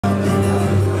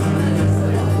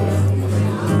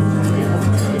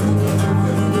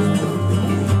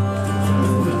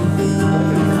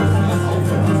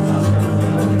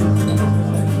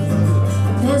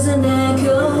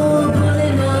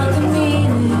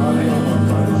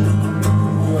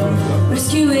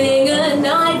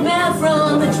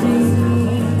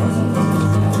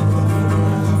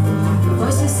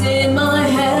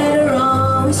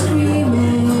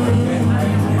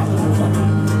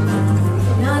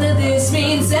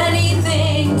means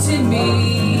anything to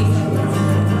me.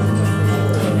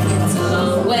 It's a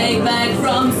long way back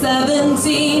from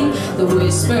 17. The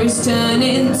whispers turn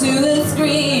into a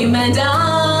scream, and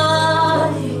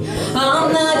I'm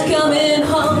not coming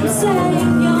home. Save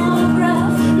your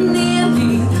breath,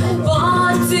 nearly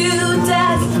bored to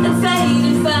death and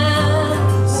fading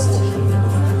fast.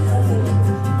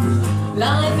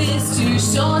 Life is too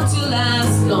short to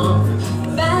last long.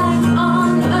 Back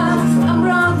on earth, I'm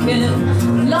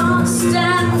broken, lost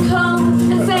and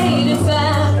cold and fading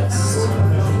fast.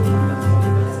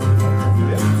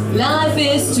 Life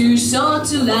is too short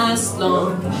to last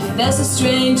long. There's a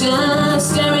stranger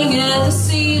staring at the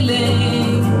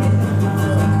ceiling,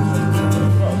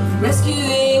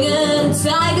 rescuing a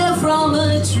tiger from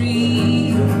a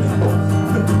tree.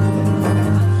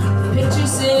 The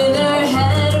pictures in her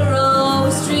head are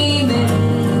always dreaming.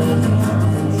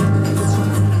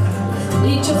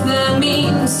 Each of them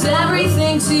means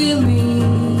everything to me.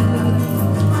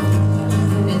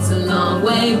 It's a long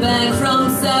way back from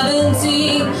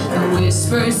 17. The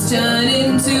whispers turn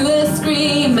into a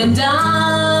scream, and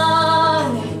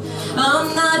I'm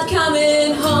not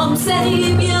coming home.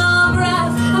 Save your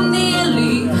breath, I'm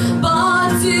nearly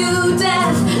bored to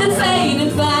death and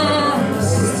fading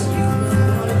fast.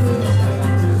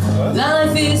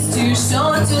 Life is too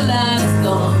short to last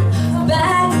long.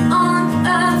 Back on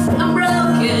earth, I'm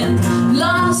broken,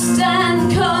 lost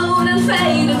and cold and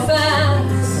fading fast.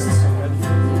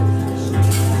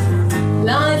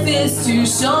 Life is too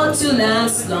short to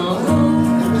last long.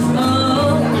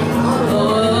 Oh, oh,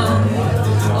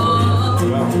 oh,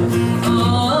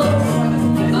 oh,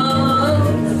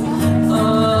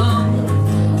 oh,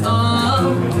 oh.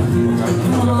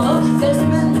 There's a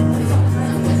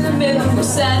minute who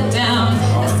sat down.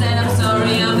 I said, I'm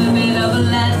sorry, I'm a bit of a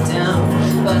letdown,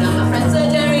 but all my friends are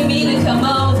daring me to come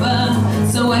over,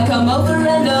 so I come over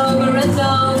and over and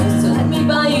over. So let me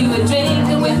buy you a drink,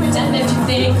 and we pretend that you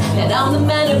think that I'm the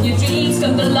man of your dreams,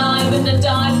 come alive in the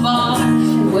dive bar.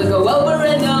 We'll go over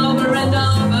and over and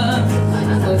over.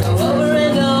 We'll go over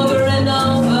and over and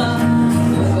over.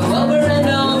 We'll go over and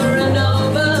over and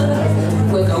over.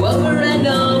 We'll go over and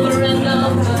over and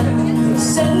over.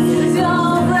 Save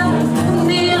your breath,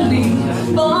 nearly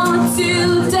bored to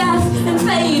death and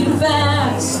fading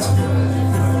fast.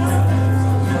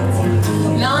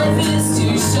 Life is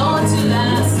too short to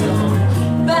last long.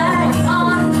 Back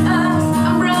on earth,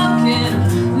 I'm broken,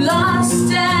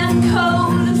 lost and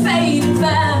cold and fading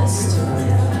fast.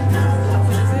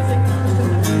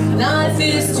 Life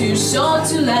is too short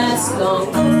to last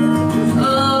long.